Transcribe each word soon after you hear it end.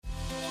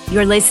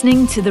You're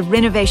listening to the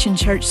Renovation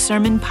Church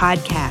Sermon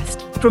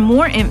Podcast. For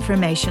more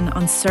information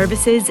on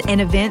services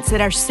and events at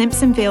our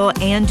Simpsonville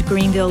and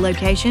Greenville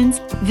locations,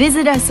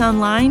 visit us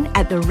online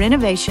at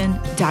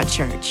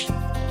therenovation.church.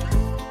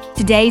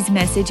 Today's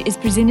message is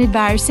presented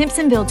by our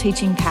Simpsonville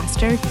teaching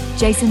pastor,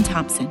 Jason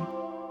Thompson.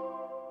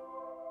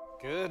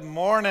 Good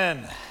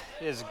morning.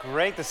 It is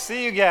great to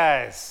see you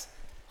guys.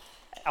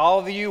 All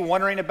of you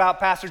wondering about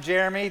Pastor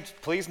Jeremy,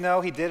 please know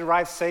he did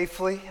arrive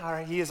safely. All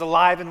right, he is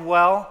alive and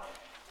well.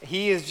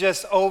 He is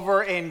just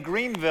over in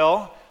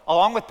Greenville,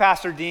 along with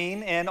Pastor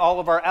Dean and all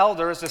of our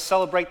elders, to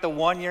celebrate the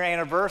one-year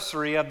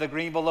anniversary of the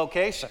Greenville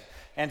location.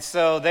 And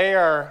so they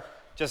are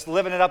just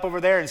living it up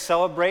over there and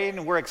celebrating,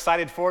 and we're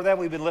excited for them.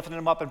 We've been lifting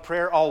them up in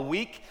prayer all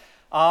week.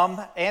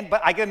 But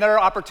I get another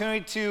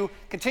opportunity to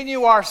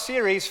continue our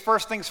series,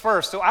 First Things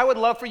First. So I would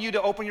love for you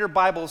to open your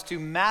Bibles to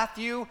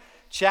Matthew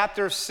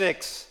chapter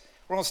 6.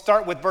 We're going to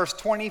start with verse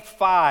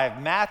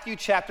 25. Matthew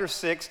chapter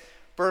 6,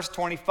 verse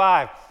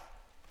 25.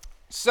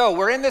 So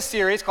we're in this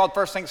series called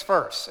First Things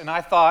First, and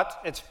I thought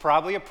it's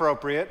probably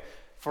appropriate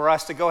for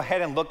us to go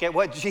ahead and look at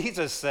what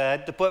Jesus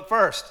said to put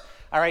first.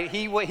 All right,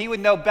 he would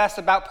know best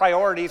about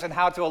priorities and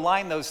how to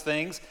align those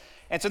things.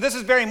 And so this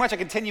is very much a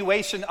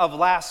continuation of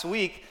last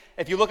week.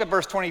 If you look at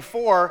verse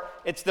 24,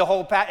 it's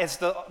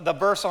the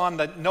verse on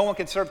the no one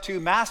can serve two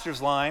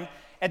masters line.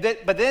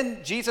 But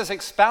then Jesus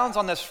expounds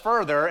on this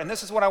further, and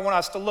this is what I want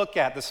us to look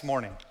at this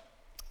morning.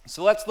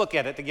 So let's look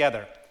at it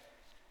together.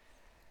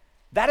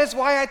 That is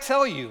why I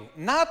tell you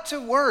not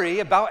to worry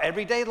about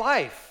everyday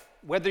life,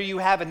 whether you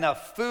have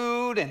enough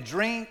food and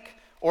drink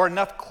or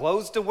enough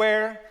clothes to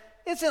wear.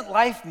 Isn't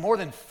life more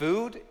than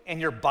food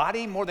and your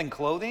body more than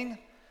clothing?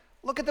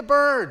 Look at the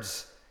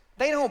birds.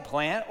 They don't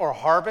plant or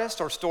harvest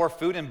or store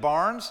food in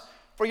barns,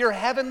 for your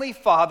heavenly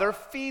Father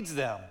feeds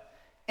them.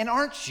 And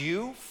aren't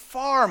you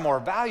far more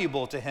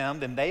valuable to him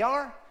than they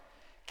are?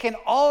 Can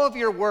all of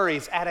your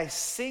worries add a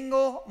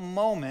single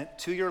moment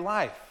to your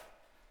life?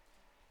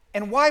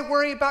 And why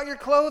worry about your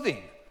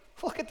clothing?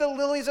 Look at the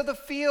lilies of the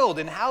field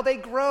and how they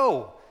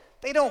grow.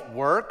 They don't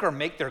work or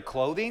make their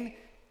clothing,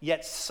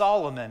 yet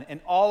Solomon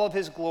in all of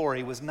his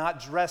glory was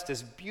not dressed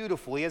as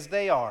beautifully as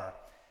they are.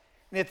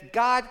 And if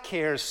God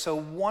cares so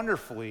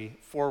wonderfully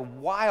for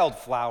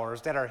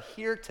wildflowers that are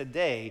here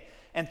today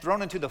and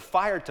thrown into the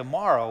fire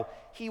tomorrow,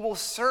 he will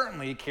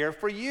certainly care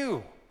for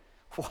you.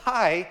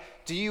 Why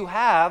do you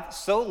have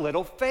so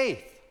little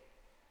faith?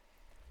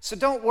 So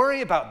don't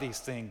worry about these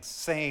things,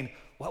 saying,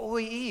 what will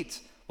we eat?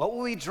 What will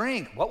we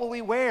drink? What will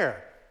we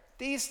wear?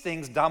 These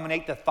things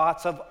dominate the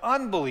thoughts of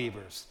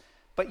unbelievers.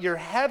 But your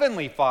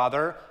heavenly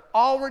Father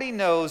already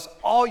knows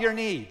all your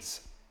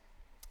needs.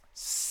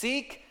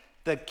 Seek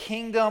the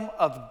kingdom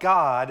of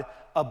God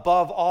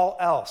above all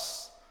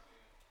else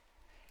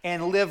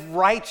and live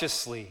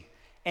righteously,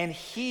 and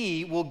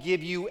he will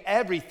give you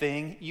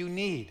everything you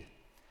need.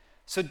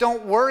 So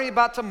don't worry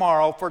about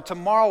tomorrow, for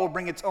tomorrow will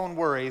bring its own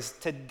worries.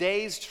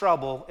 Today's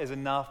trouble is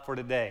enough for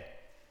today.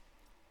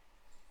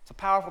 It's a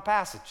powerful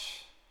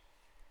passage.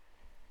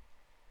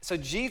 So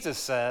Jesus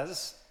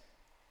says,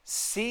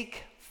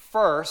 seek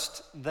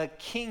first the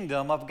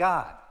kingdom of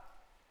God.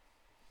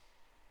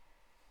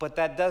 But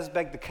that does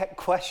beg the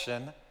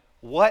question,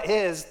 what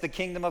is the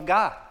kingdom of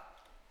God?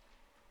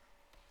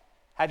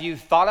 Have you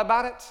thought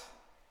about it?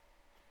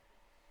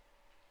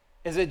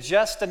 Is it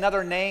just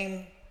another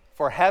name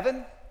for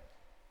heaven?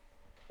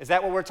 Is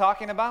that what we're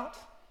talking about?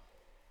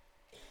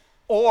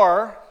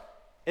 Or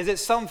is it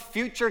some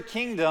future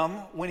kingdom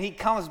when he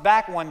comes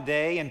back one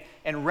day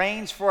and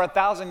reigns for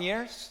 1,000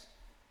 years?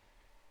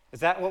 Is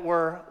that what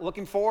we're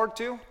looking forward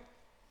to?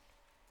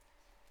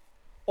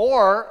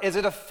 Or is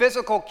it a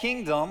physical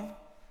kingdom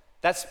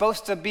that's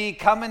supposed to be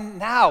coming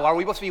now? Are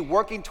we supposed to be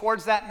working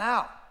towards that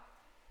now?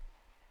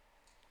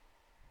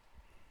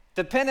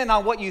 Depending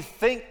on what you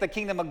think the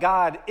kingdom of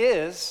God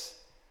is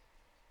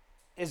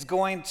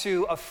going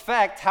to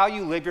affect how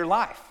you live your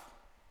life.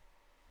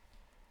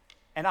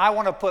 And I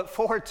want to put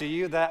forward to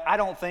you that I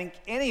don't think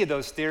any of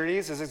those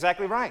theories is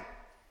exactly right.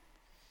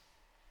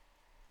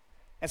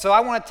 And so I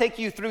want to take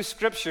you through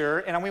Scripture,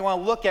 and we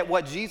want to look at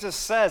what Jesus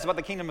says about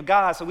the kingdom of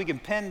God so we can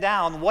pin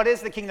down what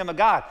is the kingdom of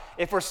God.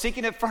 If we're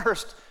seeking it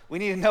first, we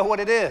need to know what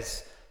it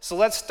is. So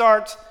let's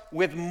start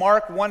with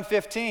Mark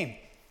 1:15.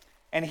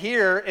 And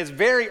here is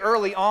very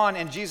early on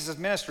in Jesus'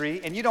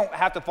 ministry, and you don't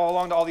have to follow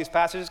along to all these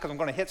passages because I'm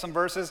going to hit some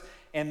verses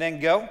and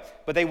then go,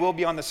 but they will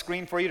be on the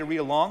screen for you to read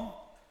along.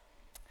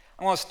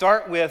 I want to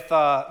start with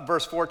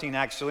verse 14,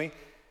 actually.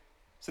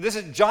 So this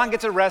is John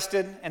gets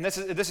arrested, and this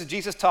is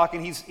Jesus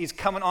talking. He's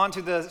coming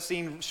onto the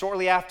scene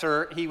shortly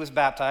after he was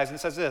baptized, and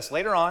it says this: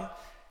 later on,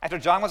 after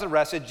John was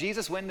arrested,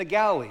 Jesus went into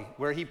Galilee,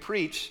 where he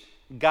preached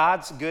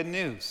God's good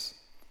news.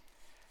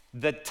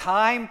 The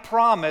time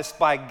promised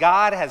by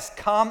God has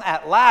come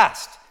at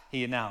last,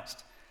 he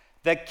announced.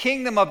 The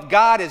kingdom of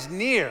God is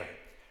near.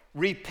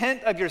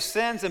 Repent of your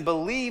sins and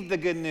believe the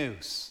good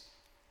news.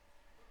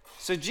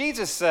 So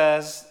Jesus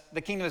says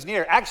the kingdom is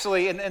near.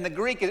 Actually, in the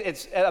Greek,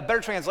 it's a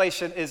better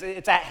translation is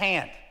it's at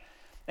hand.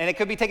 And it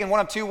could be taken one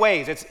of two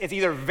ways. It's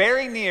either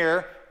very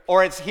near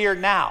or it's here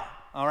now.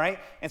 all right?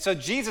 And so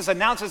Jesus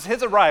announces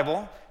his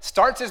arrival,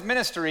 starts his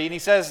ministry, and he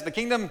says, the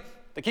kingdom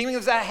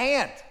is at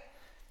hand,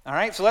 all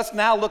right? So let's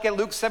now look at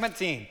Luke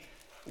 17,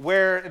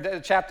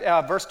 where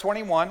verse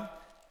 21,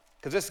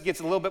 because this gets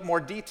a little bit more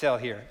detail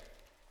here.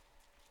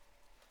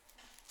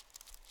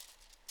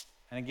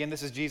 And again,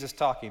 this is Jesus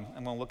talking.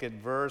 I'm going to look at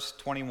verse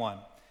 21.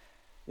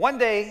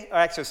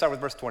 Start with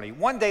verse 20.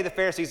 One day the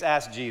Pharisees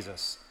asked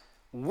Jesus,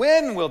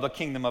 "When will the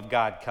kingdom of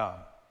God come?"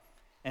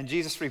 And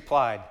Jesus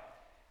replied,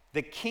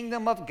 "The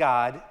kingdom of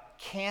God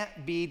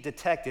can't be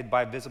detected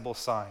by visible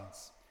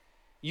signs.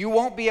 You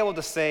won't be able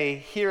to say,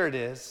 'Here it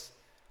is,'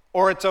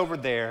 or 'It's over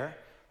there,'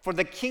 for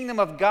the kingdom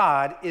of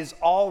God is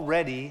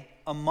already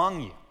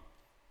among you."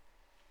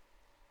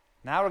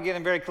 Now we're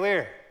getting very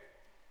clear.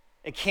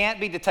 It can't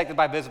be detected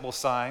by visible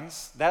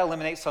signs. That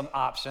eliminates some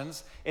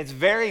options. It's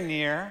very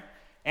near.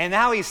 And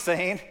now he's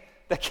saying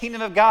the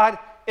kingdom of God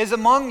is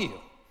among you,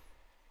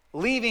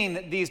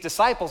 leaving these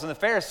disciples and the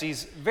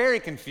Pharisees very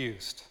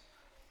confused.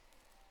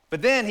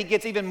 But then he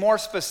gets even more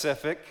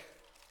specific.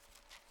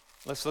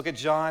 Let's look at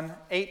John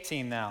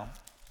 18 now,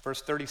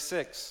 verse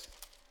 36.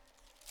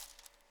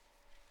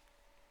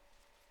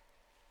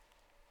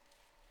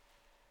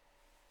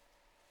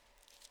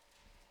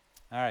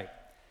 All right.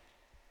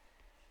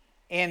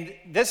 And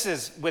this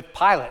is with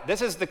Pilate.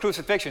 This is the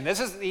crucifixion.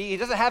 He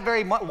doesn't have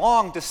very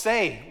long to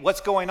say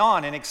what's going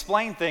on and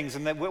explain things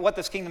and what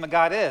this kingdom of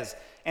God is.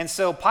 And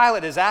so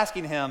Pilate is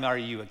asking him, "Are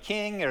you a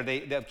king? Are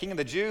they the king of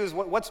the Jews?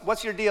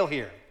 What's your deal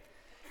here?"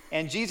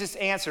 And Jesus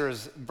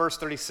answers, verse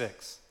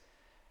 36,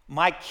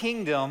 "My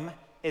kingdom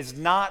is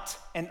not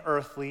an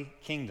earthly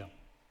kingdom.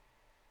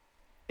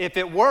 If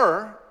it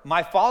were,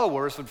 my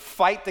followers would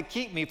fight to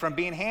keep me from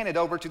being handed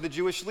over to the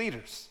Jewish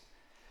leaders.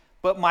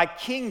 But my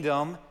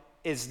kingdom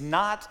is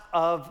not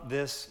of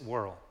this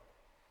world."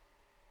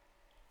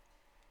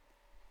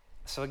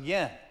 So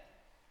again,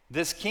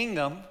 this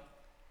kingdom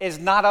is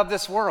not of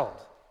this world.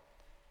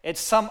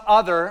 It's some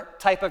other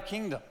type of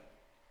kingdom.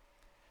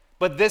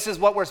 But this is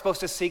what we're supposed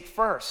to seek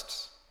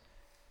first.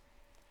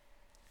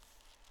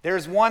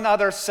 There's one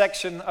other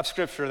section of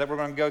Scripture that we're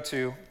going to go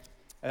to,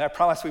 and I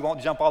promise we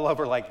won't jump all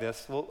over like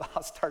this.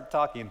 I'll start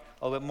talking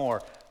a little bit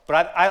more.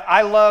 But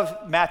I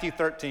love Matthew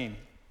 13.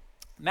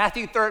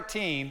 Matthew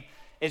 13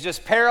 is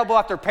just parable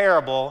after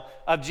parable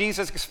of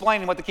Jesus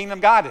explaining what the kingdom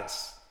of God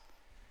is.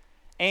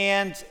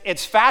 And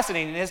it's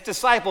fascinating. His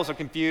disciples are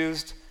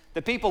confused.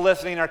 The people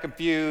listening are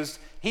confused.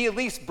 He at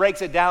least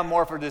breaks it down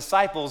more for the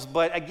disciples.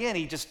 But again,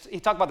 he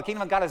talked about the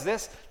kingdom of God is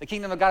this, the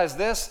kingdom of God is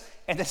this,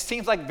 and this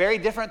seems like very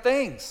different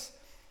things.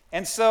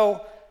 And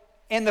so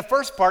in the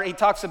first part, he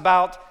talks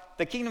about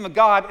the kingdom of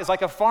God is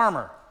like a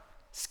farmer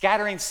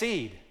scattering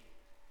seed.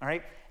 All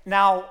right?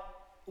 Now,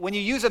 when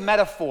you use a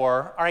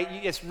metaphor, all right,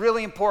 it's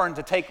really important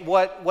to take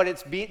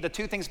the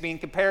two things being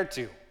compared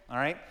to, all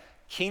right?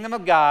 Kingdom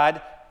of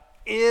God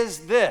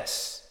is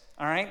this,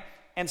 all right?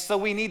 And so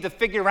we need to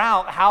figure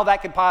out how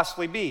that could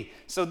possibly be.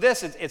 So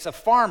it's a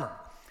farmer.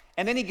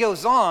 And then he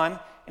goes on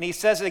and he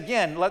says it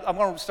again. I'm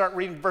going to start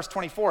reading verse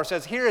 24. It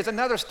says, "Here is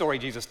another story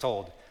Jesus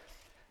told.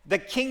 The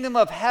kingdom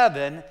of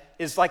heaven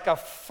is like a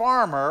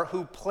farmer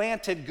who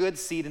planted good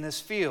seed in his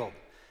field.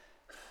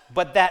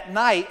 But that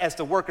night, as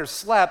the workers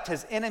slept,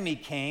 his enemy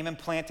came and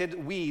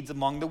planted weeds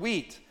among the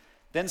wheat,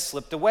 then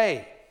slipped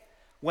away.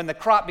 When the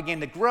crop began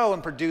to grow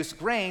and produce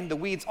grain, the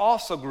weeds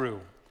also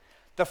grew.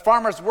 The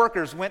farmer's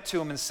workers went to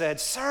him and said,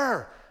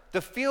 'Sir,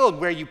 the field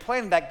where you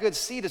planted that good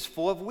seed is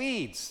full of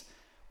weeds.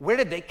 Where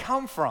did they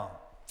come from?'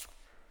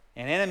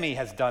 'An enemy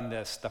has done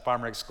this,' the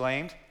farmer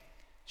exclaimed.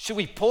 'Should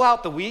we pull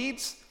out the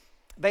weeds?'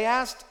 they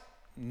asked.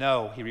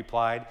 'No,' he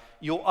replied.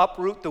 'You'll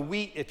uproot the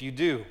wheat if you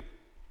do.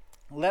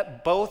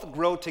 Let both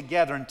grow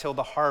together until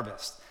the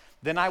harvest.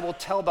 Then I will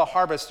tell the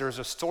harvesters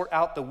to sort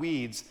out the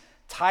weeds,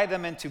 tie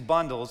them into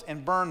bundles,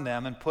 and burn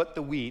them, and put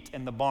the wheat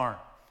in the barn.'"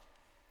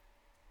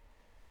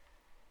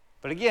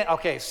 But again,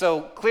 okay,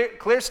 so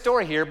clear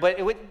story here, but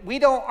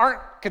we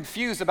aren't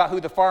confused about who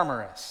the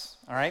farmer is,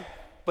 all right?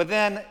 But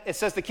then it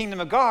says the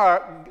kingdom of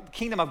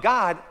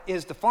God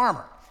is the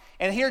farmer.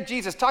 And here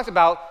Jesus talks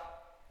about,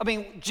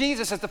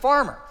 Jesus is the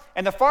farmer.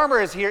 And the farmer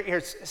is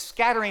here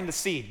scattering the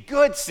seed,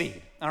 good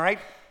seed, all right?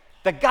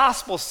 The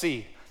gospel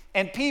seed.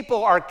 And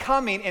people are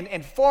coming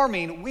and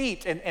forming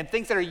wheat and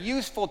things that are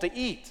useful to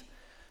eat.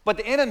 But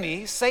the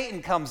enemy,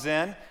 Satan, comes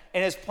in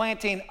and is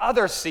planting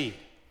other seed.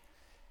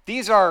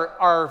 These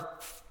are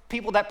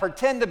people that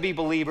pretend to be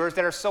believers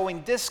that are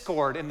sowing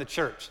discord in the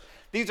church.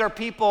 These are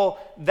people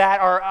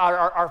that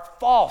are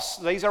false.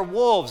 These are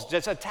wolves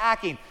just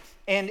attacking.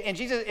 And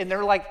Jesus, and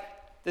they're like,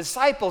 the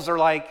disciples are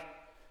like,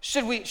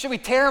 should we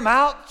tear them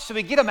out? Should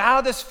we get them out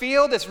of this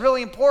field? It's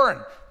really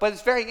important. But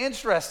it's very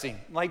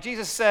interesting. Like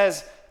Jesus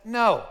says,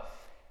 no.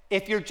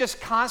 If you're just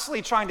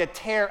constantly trying to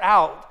tear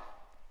out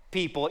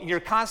people, you're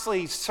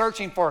constantly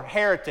searching for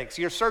heretics,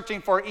 you're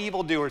searching for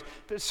evildoers,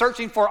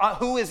 searching for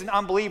who is an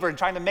unbeliever and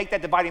trying to make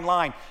that dividing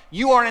line,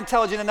 you aren't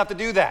intelligent enough to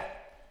do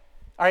that.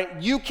 All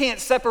right? You can't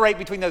separate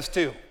between those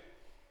two.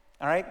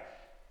 All right?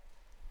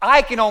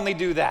 I can only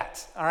do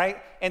that, all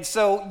right? And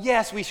so,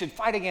 yes, we should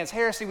fight against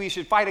heresy. We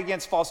should fight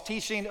against false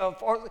teaching,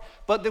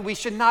 but that we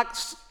should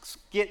not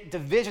get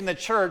division in the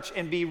church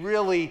and be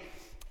really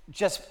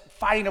just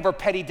fighting over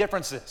petty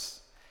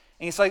differences.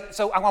 And he's like,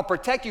 so I'm going to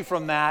protect you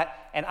from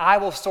that, and I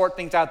will sort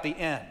things out at the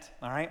end,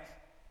 all right?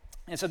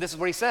 And so this is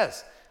what he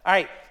says. All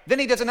right, then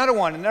he does another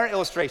one, another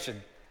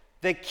illustration.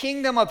 The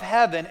kingdom of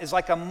heaven is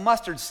like a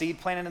mustard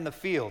seed planted in the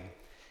field.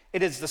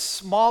 It is the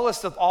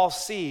smallest of all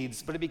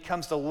seeds, but it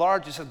becomes the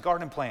largest of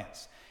garden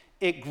plants.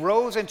 It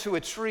grows into a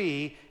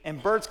tree,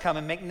 and birds come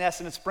and make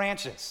nests in its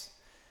branches.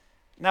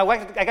 Now,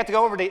 I got to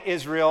go over to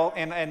Israel,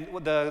 and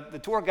the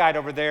tour guide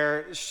over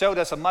there showed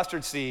us a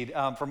mustard seed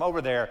from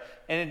over there,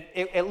 and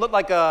it looked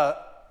like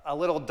a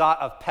little dot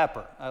of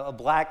pepper, a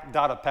black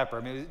dot of pepper.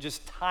 I mean, it was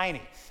just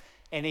tiny.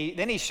 And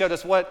then he showed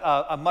us what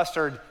a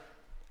mustard,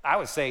 I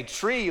would say,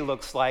 tree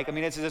looks like. I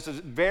mean, it's just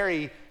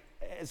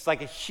it's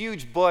like a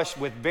huge bush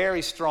with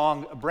very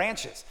strong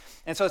branches.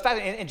 And so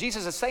and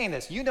Jesus is saying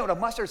this. You know what a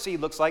mustard seed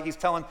looks like. He's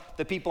telling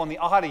the people in the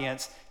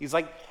audience, he's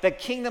like, the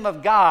kingdom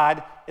of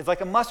God is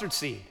like a mustard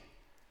seed.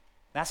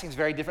 That seems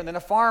very different than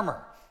a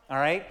farmer, all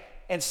right?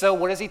 And so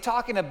what is he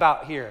talking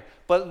about here?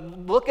 But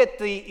look at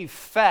the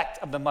effect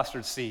of the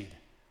mustard seed,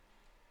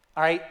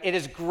 all right? It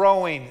is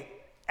growing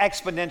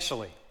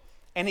exponentially.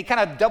 And he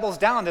kind of doubles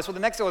down on this with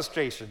the next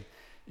illustration.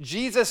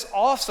 Jesus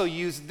also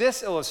used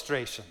this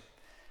illustration.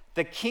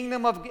 The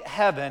kingdom of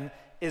heaven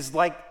is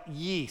like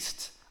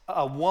yeast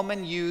a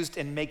woman used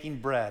in making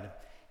bread.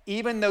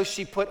 Even though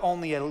she put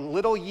only a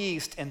little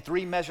yeast and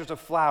 3 measures of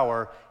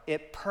flour,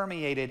 it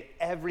permeated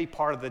every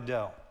part of the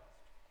dough.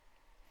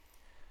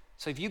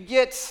 So if you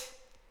get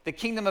the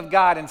kingdom of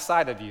God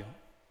inside of you,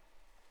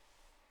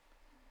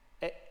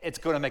 it's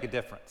going to make a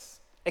difference.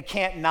 It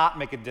can't not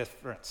make a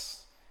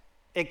difference.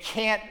 It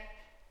can't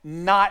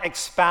not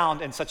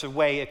expound in such a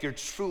way if you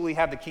truly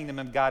have the kingdom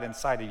of God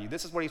inside of you.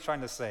 This is what he's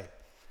trying to say.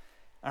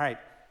 All right.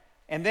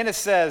 And then it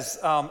says,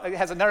 it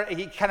has another,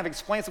 he kind of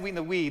explains the wheat and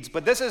the weeds,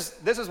 but this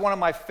is one of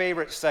my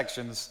favorite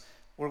sections.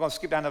 We're going to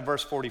skip down to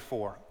verse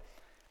 44.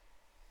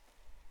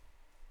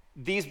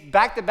 These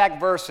back-to-back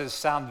verses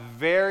sound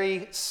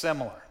very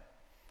similar,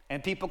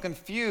 and people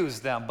confuse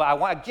them, but I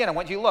want you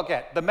to look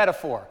at the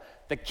metaphor.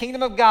 The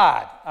kingdom of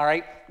God, all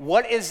right,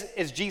 what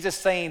is Jesus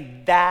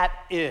saying that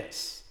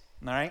is?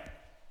 All right?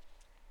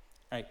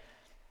 All right.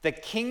 The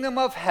kingdom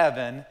of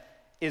heaven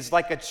is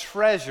like a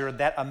treasure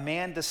that a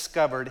man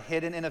discovered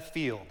hidden in a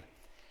field.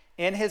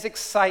 In his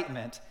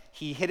excitement,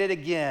 he hid it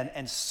again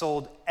and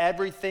sold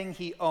everything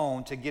he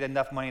owned to get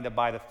enough money to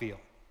buy the field.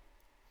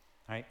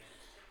 All right?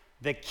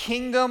 The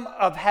kingdom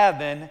of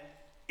heaven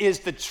is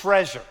the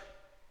treasure.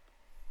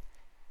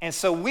 And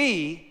so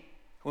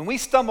when we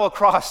stumble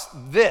across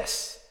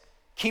this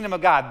kingdom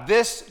of God,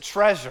 this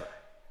treasure,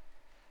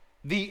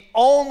 the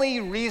only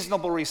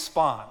reasonable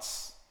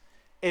response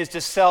is to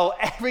sell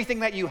everything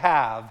that you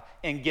have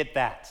and get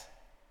that.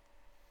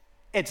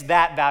 It's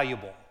that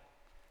valuable.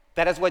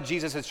 That is what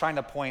Jesus is trying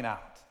to point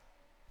out.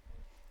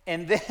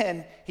 And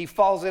then he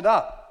follows it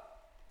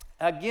up.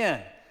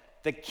 Again,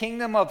 the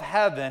kingdom of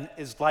heaven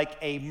is like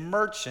a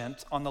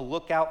merchant on the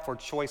lookout for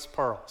choice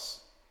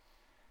pearls.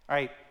 All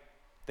right,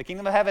 the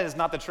kingdom of heaven is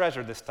not the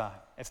treasure this time.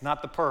 It's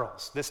not the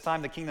pearls. This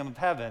time the kingdom of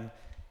heaven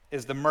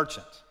is the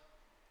merchant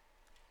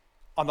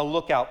on the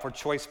lookout for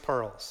choice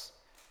pearls.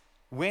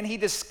 When he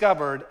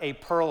discovered a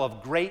pearl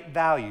of great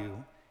value,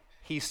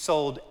 he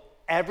sold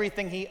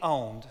everything he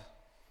owned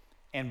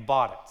and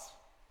bought it.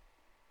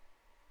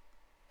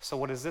 So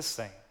what is this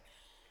saying?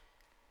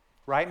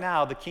 Right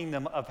now, the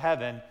kingdom of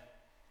heaven,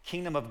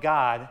 kingdom of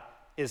God,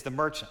 is the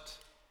merchant.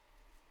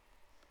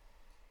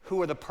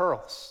 Who are the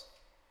pearls?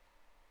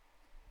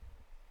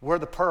 We're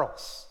the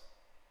pearls.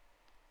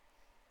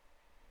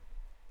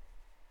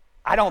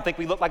 I don't think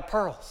we look like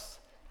pearls.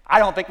 I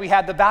don't think we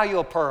have the value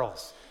of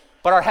pearls.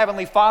 But our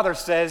Heavenly Father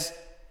says,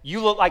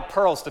 you look like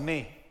pearls to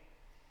me.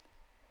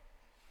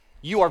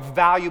 You are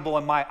valuable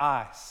in my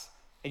eyes.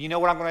 And you know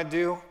what I'm going to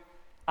do?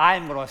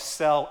 I'm going to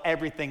sell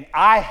everything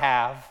I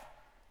have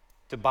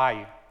to buy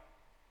you.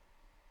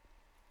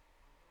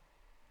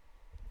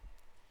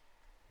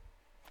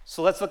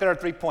 So let's look at our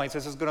 3 points.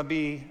 This is going to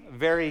be a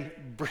very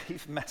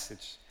brief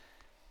message.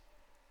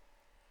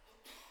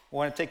 I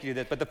want to take you to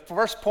this. But the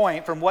first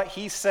point from what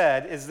he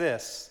said is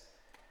this.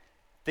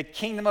 The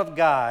kingdom of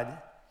God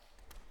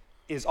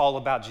is all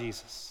about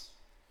Jesus.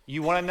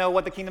 You want to know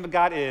what the kingdom of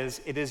God is?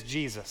 It is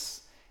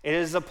Jesus. It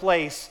is a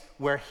place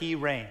where he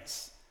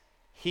reigns.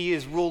 He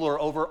is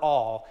ruler over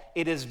all.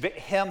 It is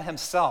him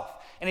himself.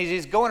 And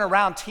he's going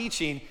around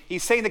teaching.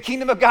 He's saying the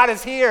kingdom of God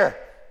is here.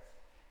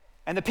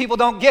 And the people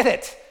don't get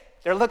it.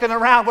 They're looking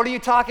around. What are you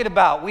talking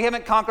about? We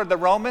haven't conquered the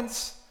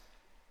Romans.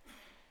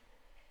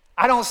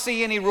 I don't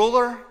see any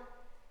ruler.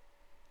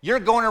 You're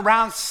going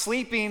around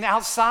sleeping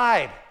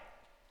outside.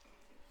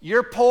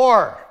 You're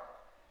poor.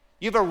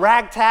 You have a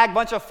ragtag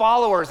bunch of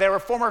followers. They were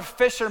former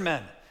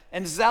fishermen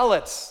and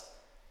zealots.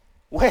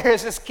 Where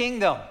is this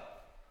kingdom?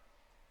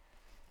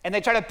 And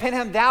they try to pin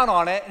him down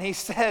on it, and he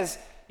says,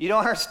 you don't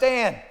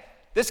understand.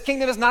 This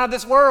kingdom is not of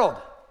this world.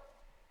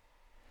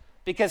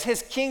 because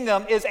his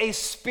kingdom is a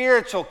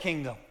spiritual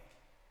kingdom.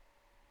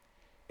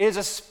 It is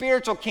a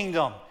spiritual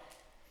kingdom.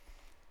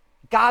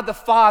 God the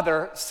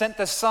Father sent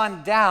the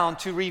Son down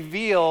to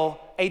reveal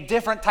a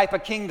different type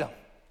of kingdom.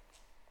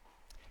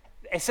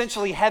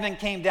 Essentially, heaven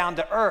came down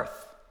to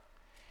earth.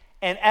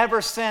 And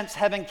ever since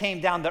heaven came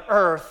down to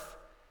earth,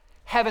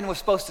 heaven was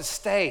supposed to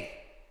stay.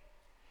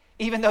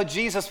 Even though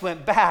Jesus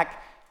went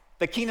back,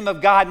 the kingdom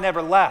of God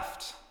never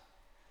left,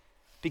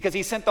 because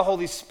he sent the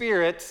Holy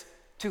Spirit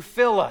to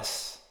fill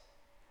us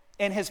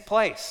in his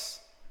place.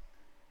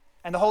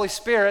 And the Holy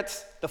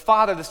Spirit, the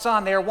Father, the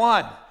Son, they are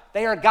one.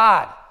 They are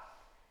God.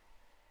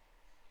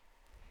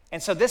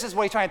 And so this is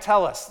what he's trying to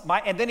tell us.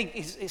 And then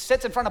he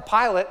sits in front of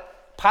Pilate.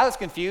 Pilate's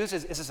confused.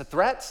 Is this a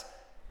threat?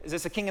 Is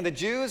this the king of the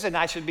Jews? And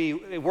I should be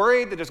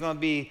worried that there's going to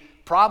be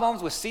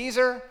problems with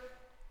Caesar?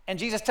 And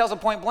Jesus tells him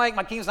point blank,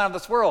 my kingdom's not of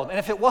this world. And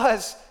if it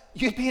was,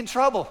 you'd be in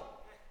trouble.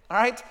 All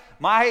right?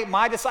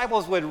 My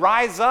disciples would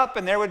rise up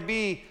and there would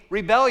be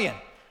rebellion.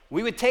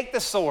 We would take the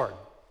sword.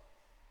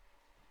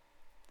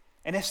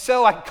 And if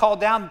so, I could call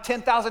down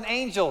 10,000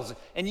 angels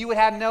and you would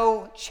have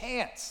no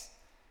chance.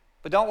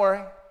 But don't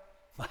worry,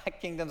 my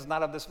kingdom's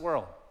not of this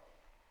world.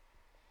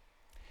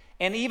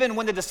 And even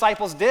when the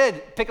disciples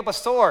did pick up a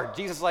sword,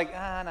 Jesus was like,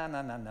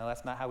 no,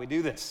 that's not how we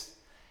do this.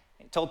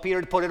 He told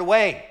Peter to put it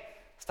away.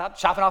 Stop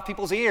chopping off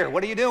people's ear.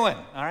 What are you doing?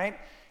 All right?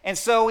 And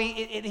so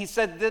he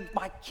said that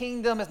my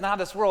kingdom is not of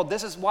this world.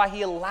 This is why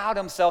he allowed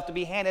himself to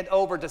be handed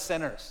over to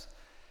sinners,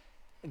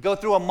 go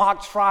through a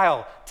mock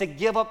trial, to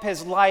give up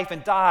his life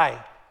and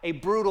die a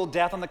brutal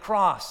death on the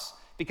cross,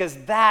 because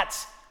that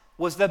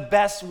was the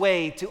best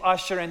way to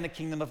usher in the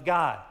kingdom of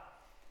God.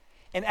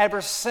 And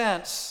ever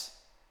since,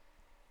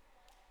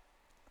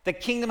 the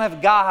kingdom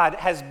of God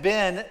has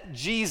been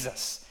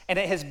Jesus, and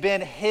it has been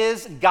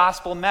his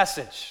gospel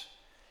message.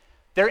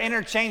 They're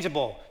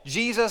interchangeable.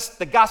 Jesus,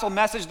 the gospel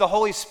message, the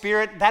Holy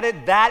Spirit,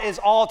 that is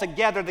all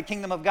together the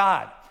kingdom of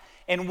God.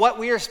 And what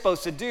we are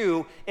supposed to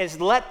do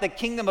is let the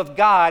kingdom of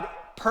God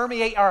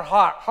permeate our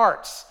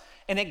hearts,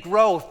 and it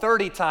grow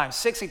 30 times,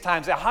 60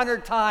 times,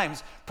 100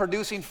 times,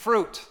 producing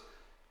fruit,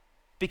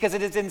 because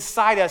it is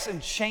inside us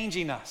and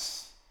changing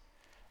us.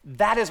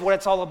 That is what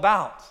it's all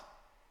about.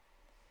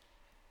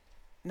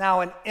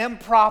 Now, an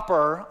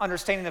improper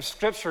understanding of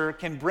Scripture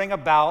can bring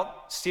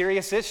about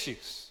serious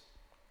issues.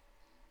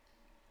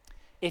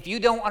 If you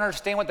don't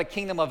understand what the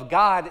kingdom of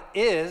God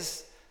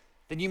is,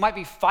 then you might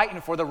be fighting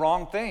for the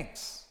wrong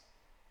things.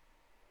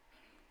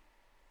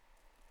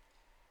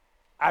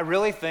 I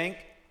really think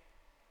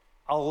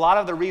a lot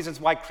of the reasons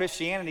why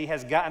Christianity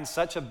has gotten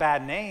such a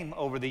bad name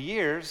over the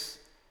years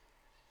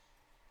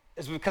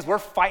is because we're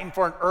fighting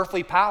for an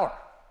earthly power.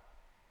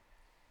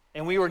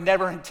 And we were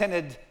never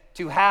intended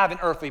to have an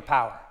earthly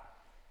power.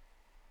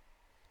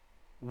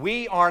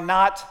 We are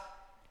not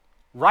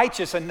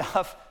righteous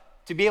enough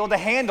to be able to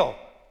handle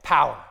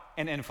power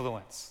and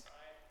influence.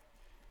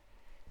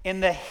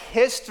 In the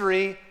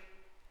history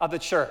of the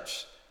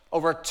church,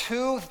 over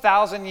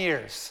 2,000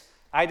 years,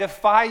 I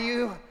defy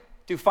you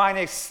to find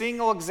a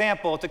single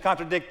example to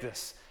contradict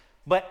this.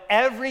 But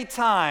every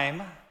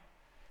time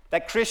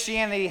that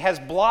Christianity has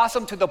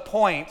blossomed to the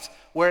point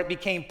where it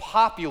became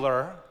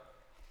popular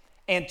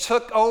and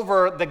took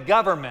over the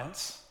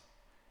government,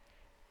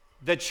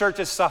 the church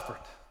has suffered.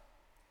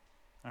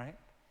 All right?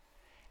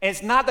 And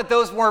it's not that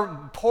those were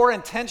poor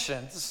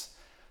intentions.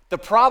 The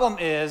problem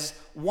is,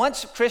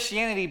 once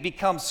Christianity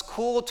becomes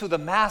cool to the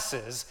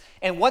masses,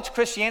 and once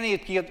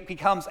Christianity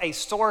becomes a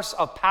source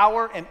of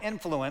power and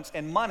influence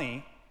and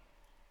money,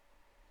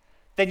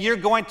 then you're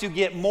going to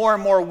get more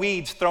and more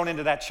weeds thrown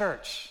into that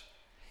church.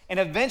 And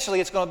eventually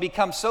it's going to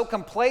become so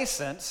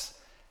complacent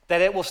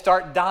that it will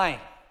start dying.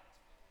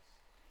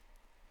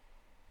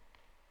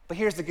 But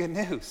here's the good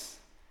news.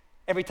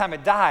 Every time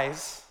it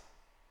dies,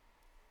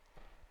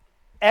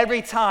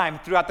 every time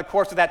throughout the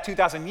course of that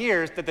 2,000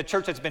 years that the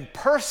church has been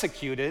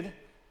persecuted,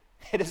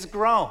 it has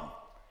grown.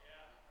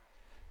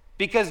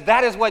 Because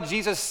that is what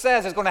Jesus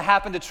says is going to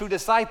happen to true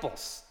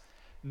disciples.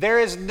 There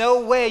is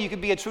no way you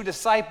can be a true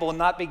disciple and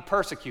not be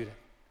persecuted.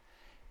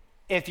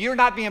 If you're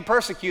not being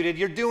persecuted,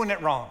 you're doing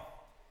it wrong.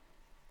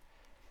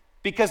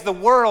 Because the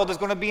world is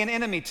going to be an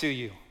enemy to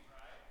you.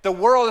 The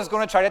world is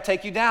going to try to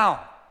take you down.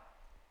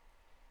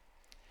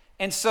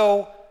 And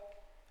so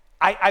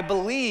I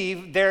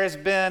believe there has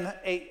been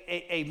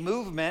a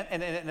movement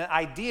and an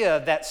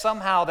idea that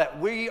somehow that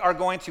we are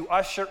going to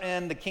usher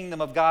in the kingdom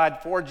of God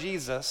for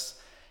Jesus,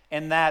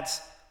 and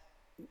that's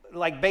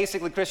like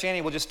basically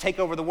Christianity will just take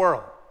over the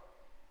world.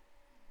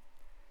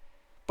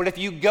 But if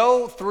you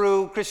go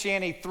through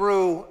Christianity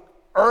through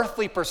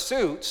earthly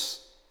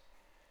pursuits,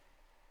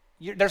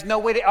 there's no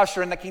way to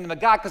usher in the kingdom of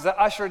God, because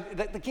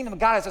the kingdom of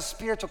God is a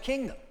spiritual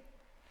kingdom.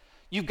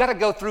 You've got to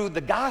go through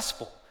the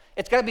gospel.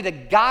 It's got to be the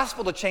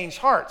gospel to change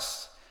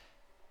hearts.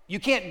 You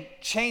can't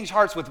change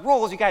hearts with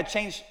rules. You got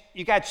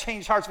to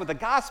change hearts with the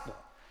gospel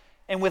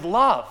and with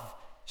love,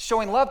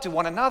 showing love to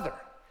one another.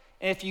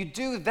 And if you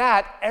do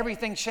that,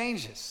 everything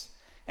changes.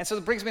 And so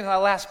that brings me to my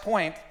last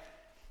point.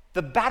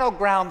 The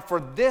battleground for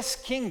this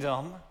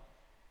kingdom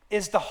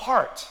is the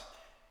heart.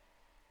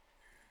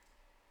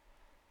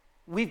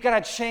 we've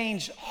got to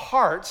change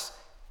hearts,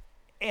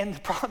 and the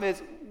problem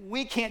is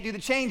we can't do the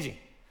changing.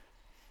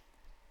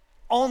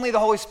 Only the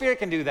Holy Spirit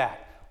can do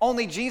that.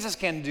 Only Jesus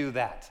can do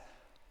that.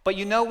 But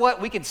you know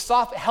what? We can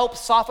help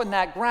soften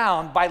that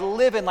ground by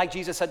living like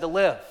Jesus said to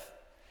live.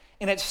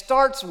 And it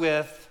starts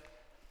with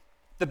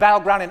the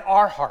battleground in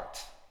our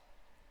heart.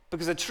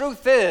 Because the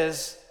truth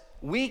is,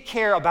 we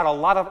care about a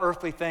lot of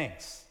earthly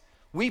things.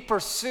 We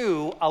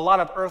pursue a lot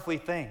of earthly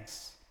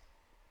things.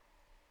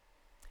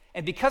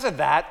 And because of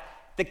that,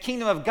 the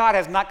kingdom of God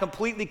has not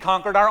completely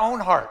conquered our own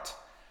heart.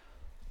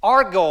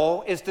 Our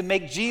goal is to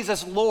make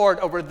Jesus Lord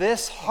over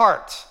this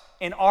heart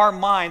in our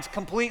minds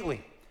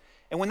completely.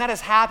 And when that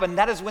has happened,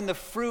 that is when the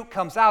fruit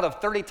comes out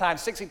of 30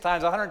 times, 60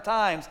 times, 100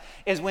 times,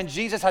 is when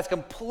Jesus has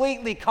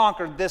completely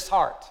conquered this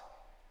heart.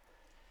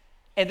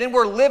 And then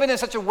we're living in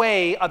such a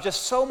way of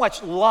just so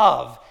much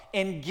love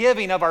and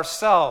giving of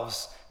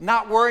ourselves,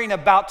 not worrying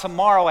about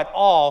tomorrow at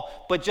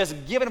all, but just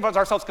giving of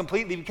ourselves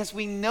completely because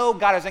we know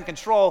God is in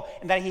control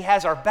and that he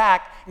has our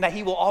back and that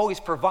he will always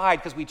provide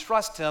because we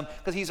trust him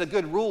because he's a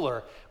good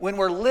ruler. When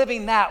we're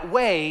living that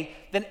way,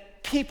 then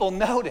people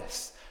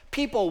notice.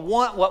 People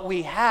want what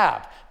we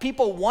have.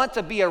 People want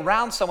to be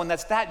around someone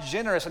that's that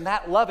generous and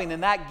that loving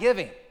and that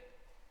giving.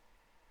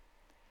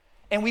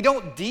 And we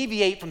don't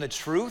deviate from the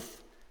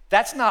truth.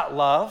 That's not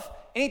love.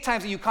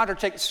 Anytime that you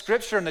contradict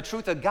Scripture and the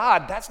truth of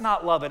God, that's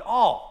not love at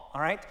all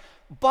right?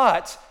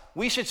 But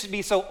we should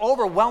be so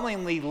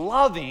overwhelmingly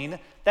loving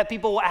that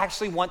people will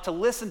actually want to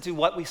listen to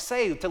what we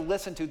say, to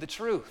listen to the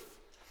truth.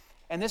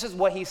 And this is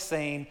what he's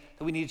saying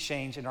that we need to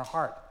change in our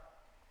heart.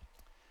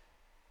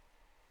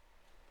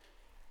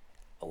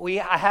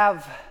 I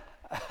have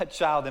a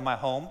child in my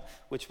home,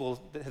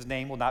 his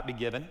name will not be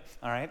given,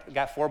 all right? We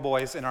got 4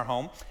 boys in our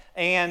home.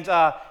 And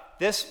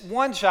this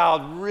one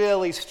child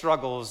really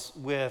struggles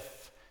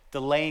with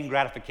delaying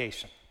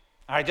gratification.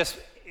 All right, just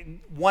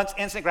wants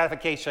instant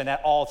gratification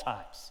at all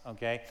times,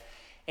 okay?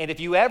 And if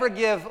you ever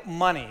give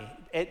money,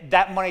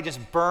 that money just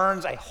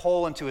burns a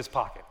hole into his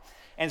pocket.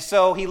 And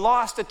so he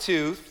lost a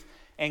tooth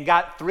and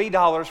got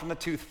 $3 from the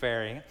tooth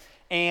fairy.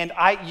 And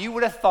you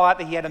would have thought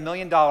that he had $1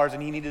 million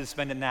and he needed to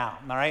spend it now,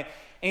 all right?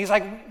 And he's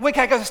like, when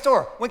can I go to the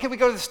store? When can we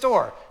go to the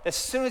store? As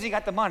soon as he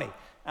got the money.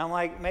 And I'm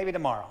like, maybe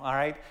tomorrow, all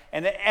right?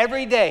 And then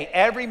every day,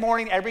 every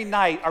morning, every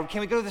night, or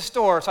can we go to the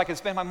store so I can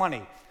spend my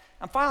money?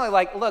 I'm finally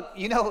like, look,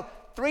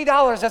 $3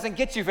 doesn't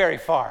get you very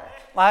far.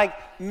 Like,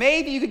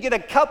 maybe you could get a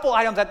couple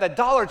items at the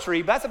Dollar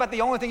Tree, but that's about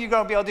the only thing you're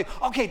going to be able to do.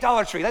 Okay,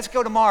 Dollar Tree, let's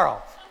go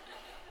tomorrow.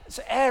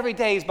 So every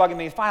day he's bugging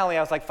me. Finally,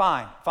 I was like,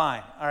 fine,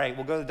 all right,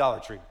 we'll go to the Dollar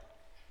Tree.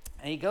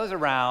 And he goes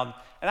around,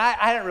 and I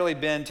hadn't really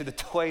been to the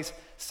toys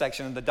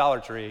section of the Dollar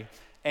Tree,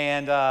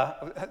 and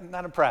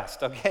not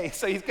impressed, okay?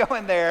 So he's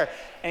going there,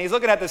 and he's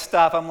looking at this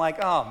stuff. I'm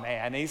like, oh,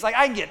 man. And he's like,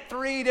 I can get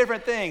 3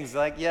 different things.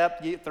 Like,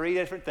 yep, 3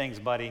 different things,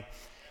 buddy.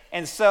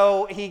 And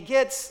so he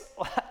gets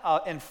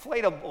an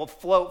inflatable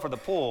float for the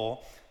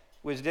pool,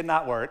 which did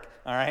not work,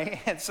 all right?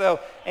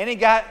 And he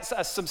got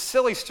some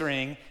silly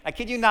string. I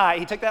kid you not,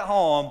 he took that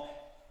home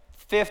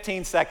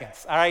 15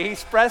 seconds, all right? He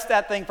pressed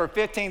that thing for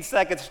 15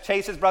 seconds,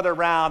 chased his brother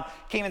around,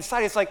 came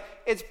inside. He's like,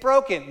 it's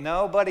broken.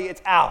 No, buddy,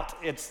 it's out.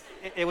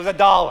 It was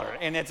 $1,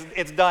 and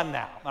it's done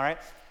now, all right?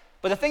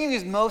 But the thing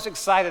he's most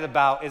excited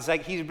about is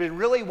like he's been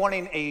really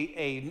wanting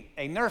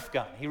a Nerf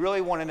gun. He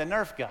really wanted a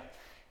Nerf gun.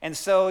 And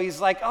so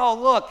he's like, oh,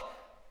 look,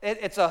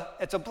 it's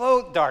a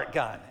blow dart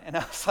gun. And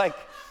I was like,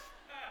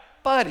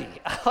 buddy,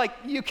 like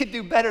you could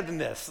do better than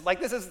this. Like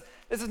this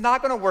is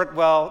not going to work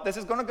well. This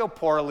is going to go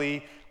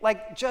poorly.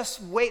 Like just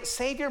wait,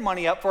 save your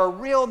money up for a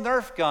real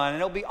Nerf gun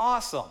and it'll be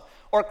awesome.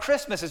 Or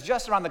Christmas is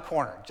just around the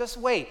corner. Just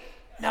wait.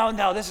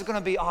 No, this is going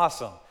to be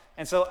awesome.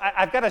 And so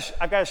I've got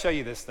to show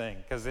you this thing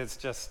because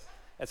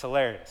it's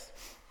hilarious.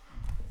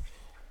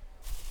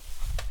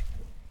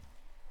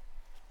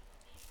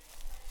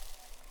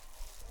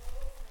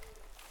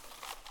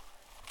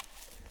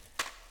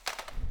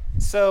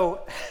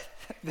 So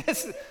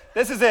this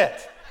is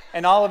it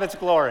in all of its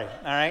glory,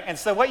 all right? And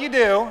so what you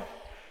do,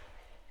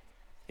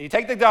 you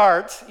take the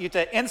dart, you have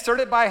to insert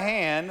it by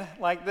hand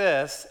like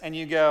this, and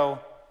you go,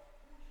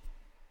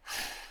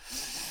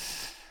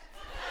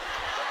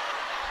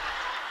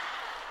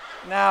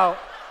 now,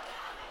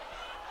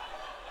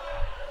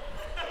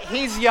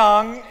 he's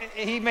young,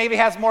 he maybe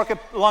has more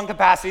lung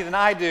capacity than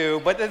I do,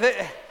 but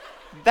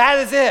that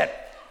is it.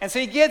 And so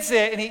he gets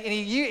it,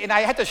 and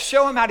I had to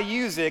show him how to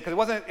use it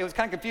because it was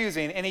kind of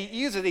confusing. And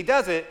he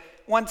does it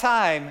one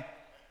time.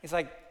 He's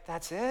like,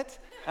 "That's it?"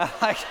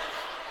 I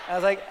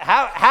was like,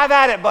 "Have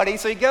at it, buddy."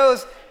 So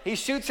he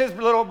shoots his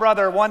little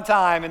brother one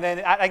time, and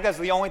then I think that's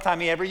the only time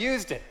he ever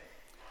used it.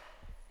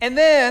 And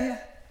then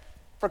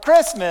for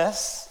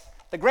Christmas,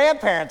 the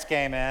grandparents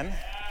came in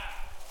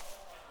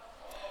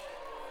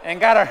and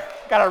got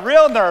a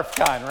real Nerf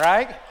gun,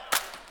 right?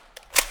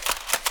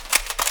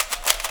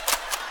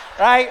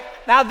 Right?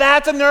 Now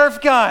that's a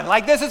Nerf gun.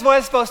 Like this is what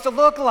it's supposed to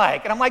look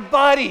like. And I'm like,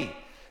 buddy,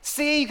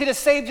 see, you could have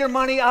saved your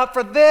money up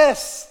for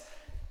this.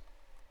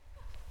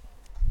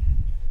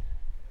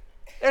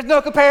 There's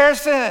no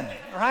comparison,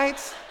 right?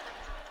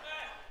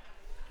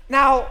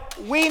 Now,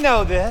 we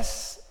know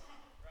this,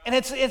 and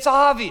it's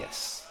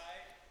obvious.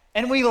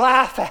 And we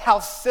laugh at how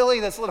silly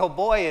this little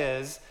boy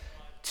is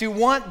to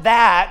want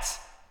that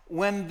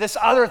when this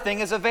other thing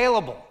is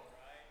available.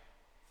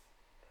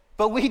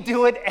 But we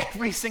do it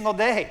every single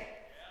day.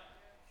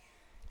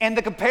 And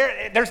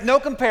there's no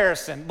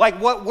comparison. Like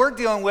what we're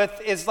dealing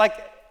with is like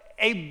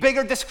a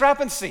bigger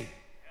discrepancy.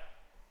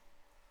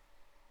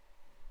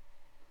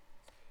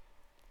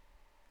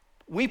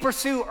 We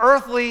pursue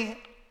earthly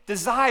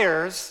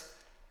desires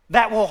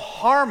that will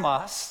harm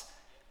us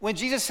when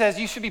Jesus says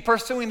you should be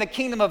pursuing the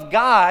kingdom of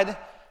God,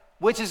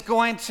 which is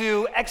going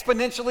to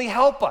exponentially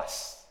help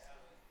us.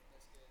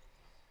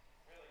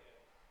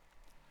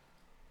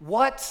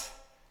 What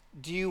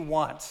do you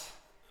want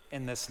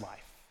in this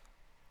life?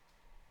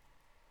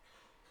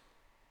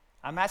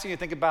 I'm asking you to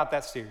think about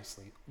that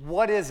seriously.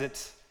 What is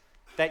it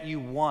that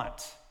you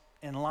want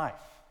in life?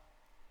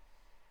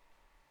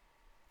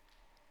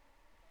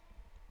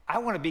 I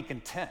want to be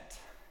content.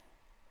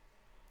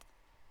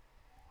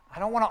 I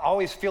don't want to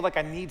always feel like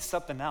I need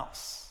something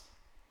else.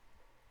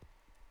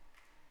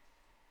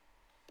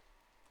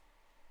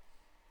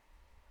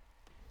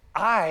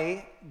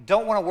 I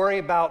don't want to worry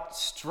about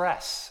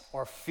stress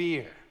or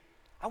fear.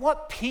 I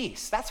want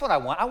peace. That's what I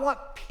want. I want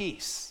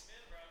peace.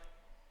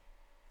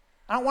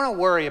 I don't want to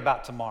worry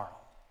about tomorrow.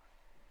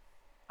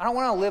 I don't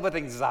want to live with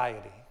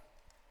anxiety.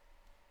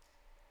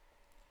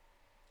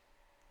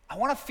 I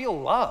want to feel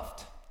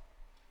loved.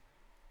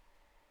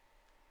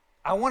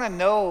 I want to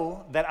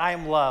know that I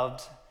am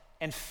loved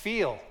and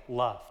feel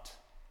loved.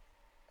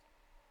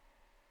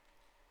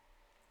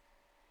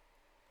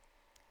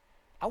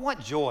 I want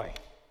joy.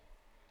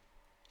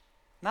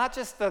 Not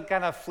just the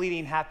kind of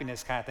fleeting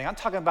happiness kind of thing. I'm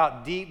talking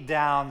about deep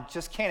down,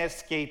 just can't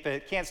escape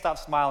it, can't stop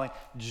smiling,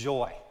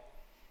 joy.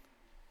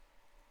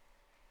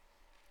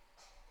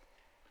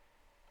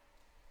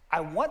 I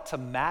want to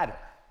matter.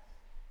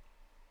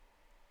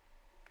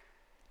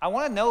 I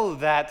want to know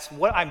that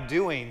what I'm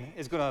doing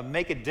is going to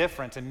make a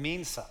difference and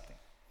mean something.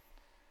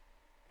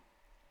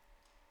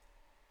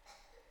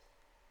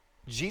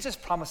 Jesus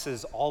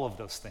promises all of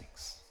those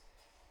things.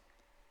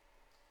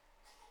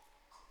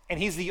 And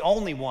he's the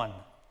only one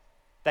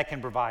that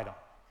can provide them.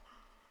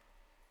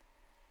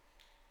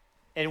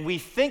 And we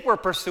think we're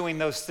pursuing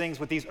those things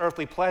with these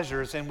earthly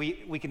pleasures, and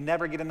we can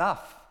never get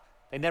enough.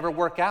 They never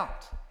work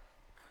out.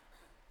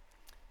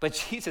 But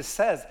Jesus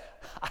says,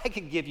 I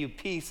can give you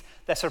peace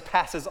that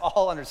surpasses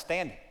all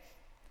understanding.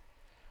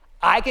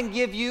 I can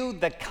give you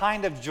the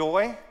kind of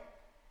joy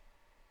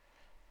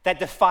that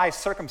defies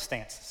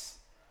circumstances.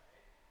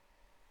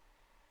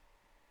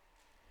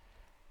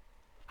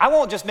 I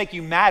won't just make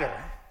you matter.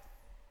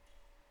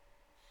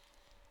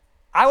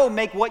 I will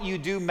make what you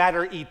do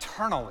matter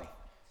eternally.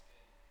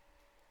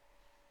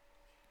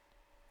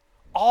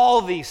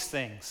 All these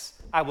things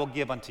I will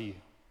give unto you.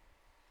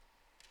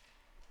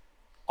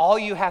 All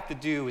you have to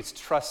do is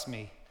trust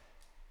me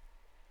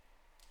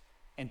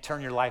and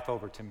turn your life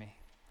over to me.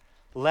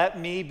 Let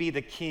me be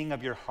the king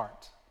of your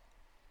heart.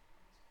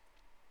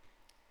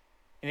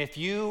 And if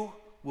you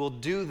will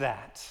do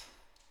that,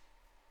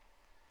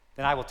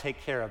 then I will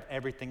take care of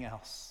everything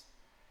else.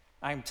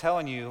 I'm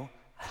telling you,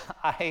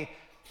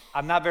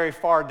 I'm not very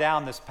far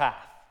down this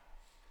path,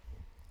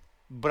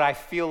 but I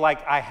feel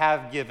like I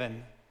have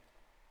given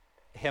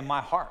him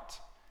my heart.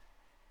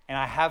 And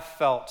I have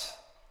felt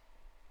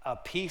a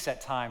peace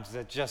at times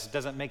that just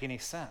doesn't make any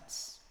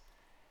sense.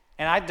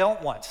 And I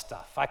don't want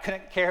stuff. I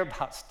couldn't care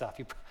about stuff.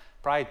 You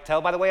probably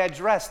tell by the way I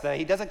dress that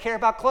he doesn't care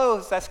about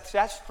clothes.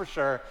 That's for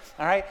sure.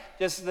 All right?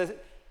 Wears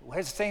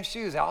the same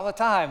shoes all the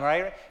time,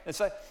 right? It's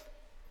like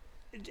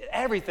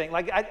everything.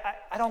 Like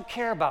I don't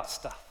care about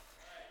stuff.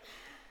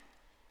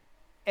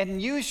 And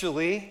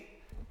usually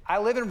I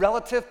live in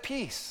relative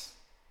peace.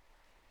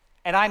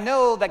 And I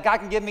know that God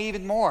can give me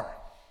even more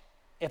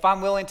if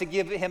I'm willing to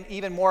give him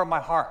even more of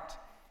my heart.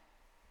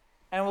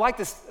 And I would like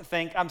to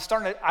think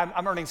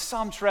I'm earning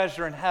some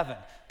treasure in heaven,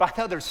 but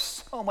I know there's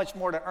so much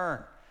more to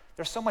earn.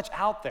 There's so much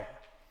out there.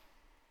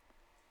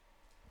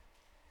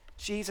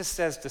 Jesus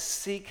says to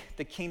seek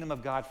the kingdom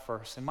of God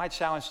first. And my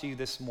challenge to you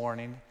this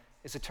morning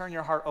is to turn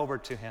your heart over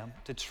to him,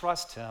 to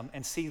trust him,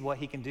 and see what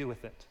he can do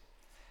with it.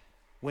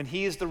 When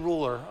he is the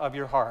ruler of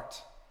your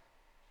heart,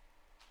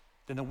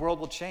 then the world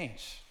will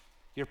change.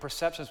 Your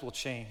perceptions will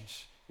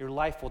change. Your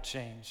life will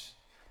change.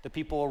 The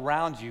people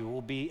around you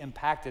will be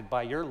impacted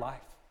by your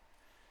life.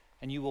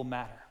 And you will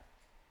matter.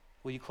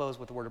 Will you close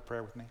with a word of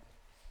prayer with me?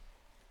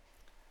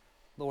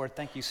 Lord,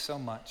 thank you so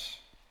much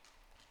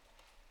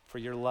for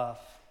your love.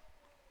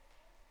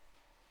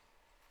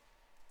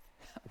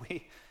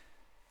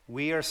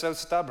 We are so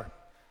stubborn.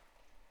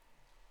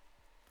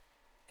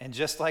 And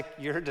just like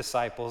your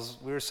disciples,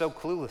 we are so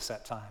clueless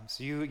at times.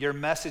 Your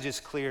message is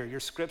clear. Your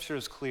scripture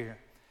is clear.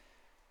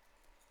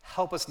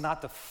 Help us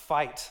not to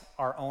fight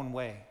our own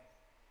way.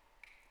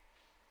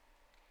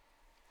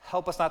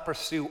 Help us not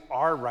pursue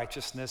our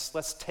righteousness.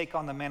 Let's take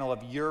on the mantle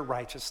of your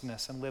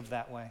righteousness and live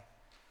that way.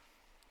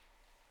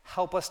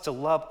 Help us to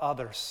love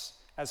others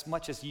as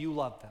much as you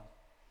love them.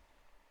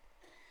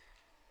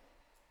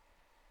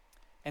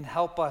 and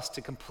help us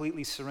to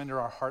completely surrender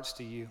our hearts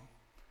to you,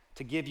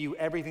 to give you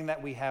everything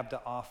that we have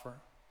to offer,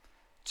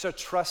 to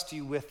trust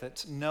you with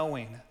it,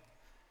 knowing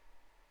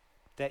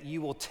that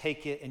you will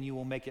take it and you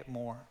will make it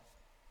more.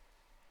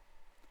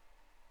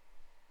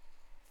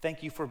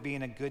 Thank you for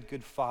being a good,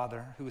 good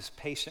Father who is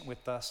patient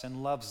with us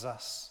and loves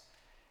us,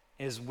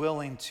 is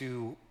willing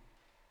to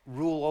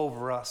rule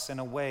over us in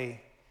a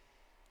way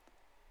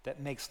that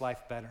makes life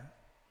better.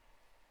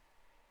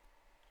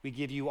 We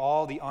give you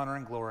all the honor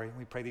and glory.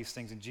 We pray these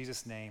things in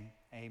Jesus' name.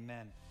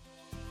 Amen.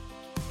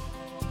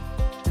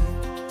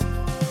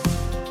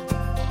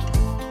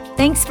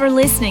 Thanks for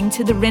listening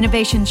to the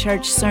Renovation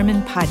Church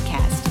Sermon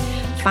Podcast.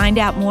 Find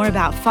out more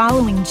about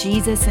following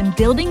Jesus and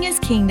building his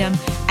kingdom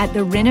at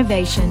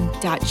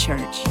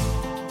therenovation.church.